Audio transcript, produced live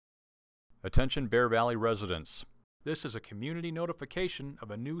Attention Bear Valley residents. This is a community notification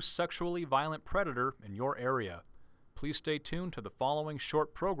of a new sexually violent predator in your area. Please stay tuned to the following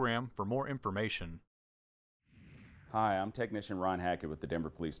short program for more information. Hi, I'm Technician Ron Hackett with the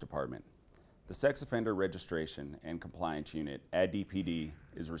Denver Police Department. The Sex Offender Registration and Compliance Unit at DPD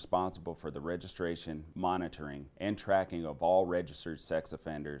is responsible for the registration, monitoring, and tracking of all registered sex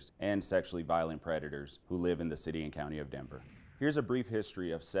offenders and sexually violent predators who live in the city and county of Denver. Here's a brief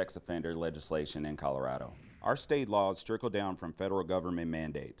history of sex offender legislation in Colorado. Our state laws trickle down from federal government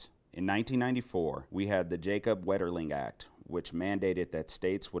mandates. In 1994, we had the Jacob Wetterling Act, which mandated that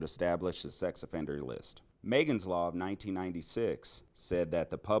states would establish a sex offender list. Megan's Law of 1996 said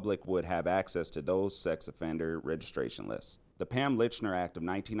that the public would have access to those sex offender registration lists. The Pam Lichner Act of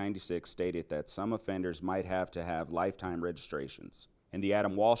 1996 stated that some offenders might have to have lifetime registrations. And the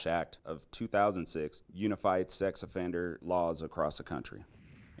Adam Walsh Act of 2006 unified sex offender laws across the country.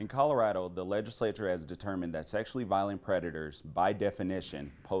 In Colorado, the legislature has determined that sexually violent predators, by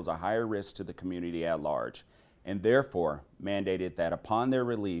definition, pose a higher risk to the community at large, and therefore mandated that upon their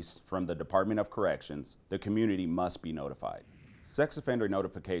release from the Department of Corrections, the community must be notified. Sex offender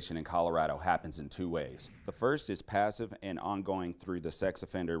notification in Colorado happens in two ways. The first is passive and ongoing through the sex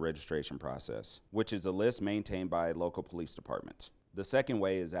offender registration process, which is a list maintained by local police departments. The second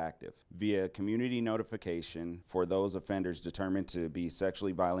way is active, via community notification for those offenders determined to be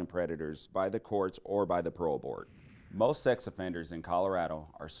sexually violent predators by the courts or by the parole board. Most sex offenders in Colorado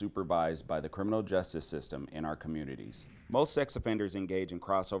are supervised by the criminal justice system in our communities. Most sex offenders engage in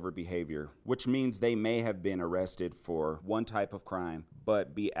crossover behavior, which means they may have been arrested for one type of crime,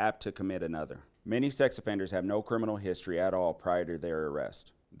 but be apt to commit another. Many sex offenders have no criminal history at all prior to their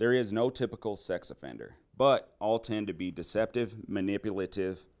arrest. There is no typical sex offender, but all tend to be deceptive,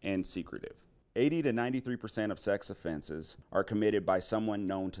 manipulative, and secretive. 80 to 93% of sex offenses are committed by someone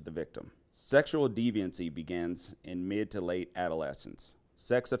known to the victim. Sexual deviancy begins in mid to late adolescence.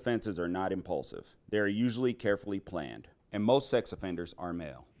 Sex offenses are not impulsive. They are usually carefully planned, and most sex offenders are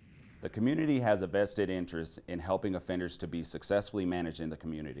male. The community has a vested interest in helping offenders to be successfully managed in the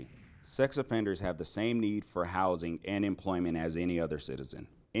community. Sex offenders have the same need for housing and employment as any other citizen.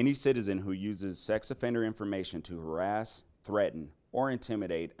 Any citizen who uses sex offender information to harass, threaten, or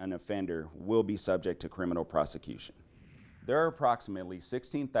intimidate an offender will be subject to criminal prosecution. There are approximately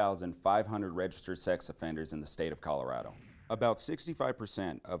 16,500 registered sex offenders in the state of Colorado. About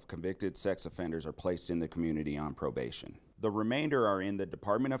 65% of convicted sex offenders are placed in the community on probation. The remainder are in the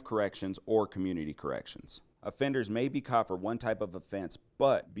Department of Corrections or Community Corrections. Offenders may be caught for one type of offense,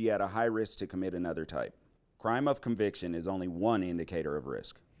 but be at a high risk to commit another type. Crime of conviction is only one indicator of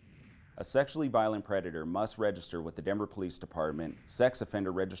risk. A sexually violent predator must register with the Denver Police Department Sex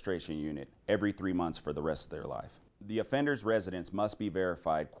Offender Registration Unit every 3 months for the rest of their life. The offender's residence must be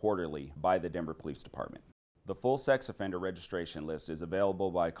verified quarterly by the Denver Police Department. The full sex offender registration list is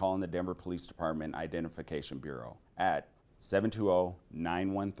available by calling the Denver Police Department Identification Bureau at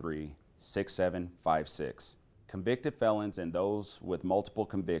 720-913-6756. Convicted felons and those with multiple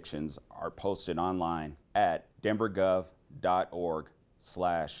convictions are posted online at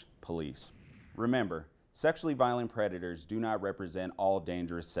denvergov.org/police. Remember, sexually violent predators do not represent all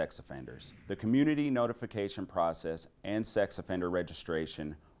dangerous sex offenders. The community notification process and sex offender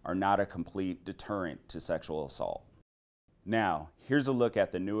registration are not a complete deterrent to sexual assault. Now, here's a look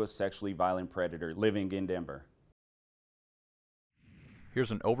at the newest sexually violent predator living in Denver.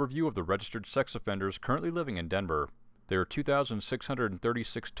 Here's an overview of the registered sex offenders currently living in Denver. There are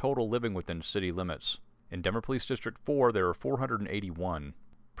 2,636 total living within city limits. In Denver Police District 4, there are 481.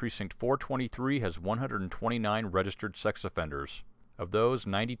 Precinct 423 has 129 registered sex offenders. Of those,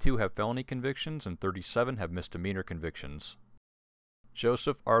 92 have felony convictions and 37 have misdemeanor convictions.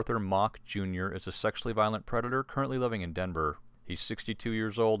 Joseph Arthur Mock Jr. is a sexually violent predator currently living in Denver. He's 62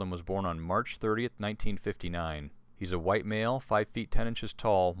 years old and was born on March 30th, 1959. He's a white male, 5 feet 10 inches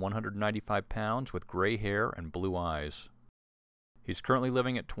tall, 195 pounds, with gray hair and blue eyes. He's currently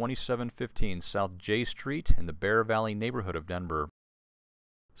living at 2715 South J Street in the Bear Valley neighborhood of Denver.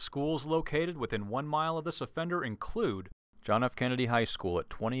 Schools located within 1 mile of this offender include John F. Kennedy High School at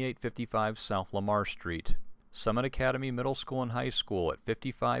 2855 South Lamar Street, Summit Academy Middle School and High School at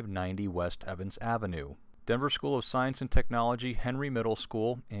 5590 West Evans Avenue, Denver School of Science and Technology Henry Middle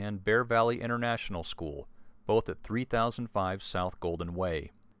School, and Bear Valley International School, both at 3005 South Golden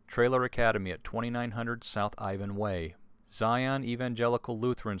Way, Trailer Academy at 2900 South Ivan Way, Zion Evangelical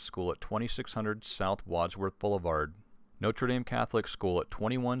Lutheran School at 2600 South Wadsworth Boulevard, Notre Dame Catholic School at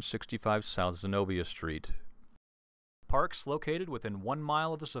 2165 South Zenobia Street. Parks located within 1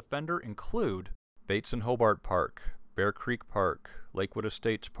 mile of this offender include Bates and Hobart Park, Bear Creek Park, Lakewood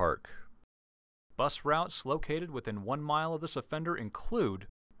Estates Park, Bus routes located within 1 mile of this offender include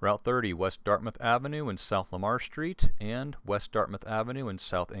Route 30, West Dartmouth Avenue and South Lamar Street, and West Dartmouth Avenue and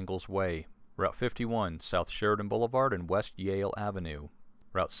South Ingalls Way. Route 51, South Sheridan Boulevard and West Yale Avenue.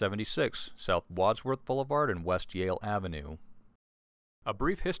 Route 76, South Wadsworth Boulevard and West Yale Avenue. A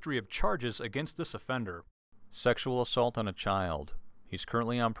brief history of charges against this offender. Sexual assault on a child. He's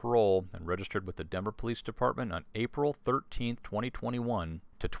currently on parole and registered with the Denver Police Department on April 13, 2021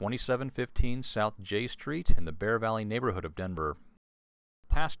 to 2715 South J Street in the Bear Valley neighborhood of Denver.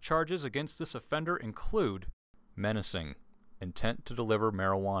 Past charges against this offender include menacing, intent to deliver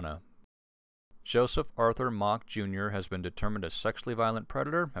marijuana. Joseph Arthur Mock Jr. has been determined a sexually violent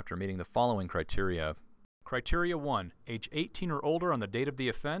predator after meeting the following criteria. Criteria 1. Age 18 or older on the date of the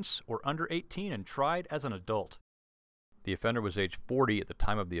offense, or under 18 and tried as an adult. The offender was age 40 at the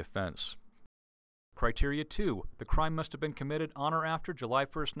time of the offense. Criteria 2. The crime must have been committed on or after July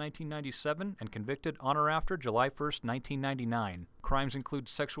 1, 1997 and convicted on or after July 1, 1999. Crimes include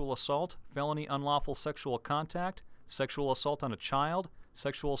sexual assault, felony unlawful sexual contact, sexual assault on a child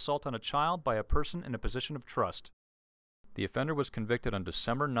by a person in a position of trust. The offender was convicted on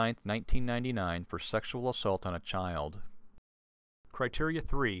December 9, 1999 for sexual assault on a child. Criteria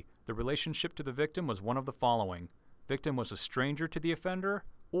 3. The relationship to the victim was one of the following. Victim was a stranger to the offender,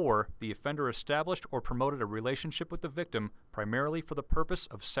 or the offender established or promoted a relationship with the victim primarily for the purpose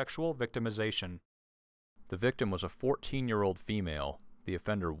of sexual victimization. The victim was a 14-year-old female. The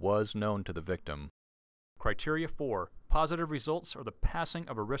offender was known to the victim. Criteria 4. Positive results are the passing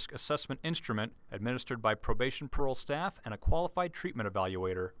of a risk assessment instrument administered by probation parole staff and a qualified treatment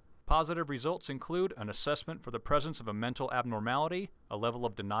evaluator. Positive results include an assessment for the presence of a mental abnormality, a level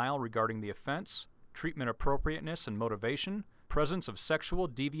of denial regarding the offense, treatment appropriateness and motivation, presence of sexual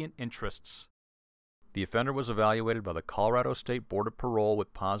deviant interests. The offender was evaluated by the Colorado State Board of Parole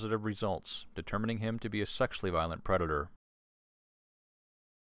with positive results, determining him to be a sexually violent predator.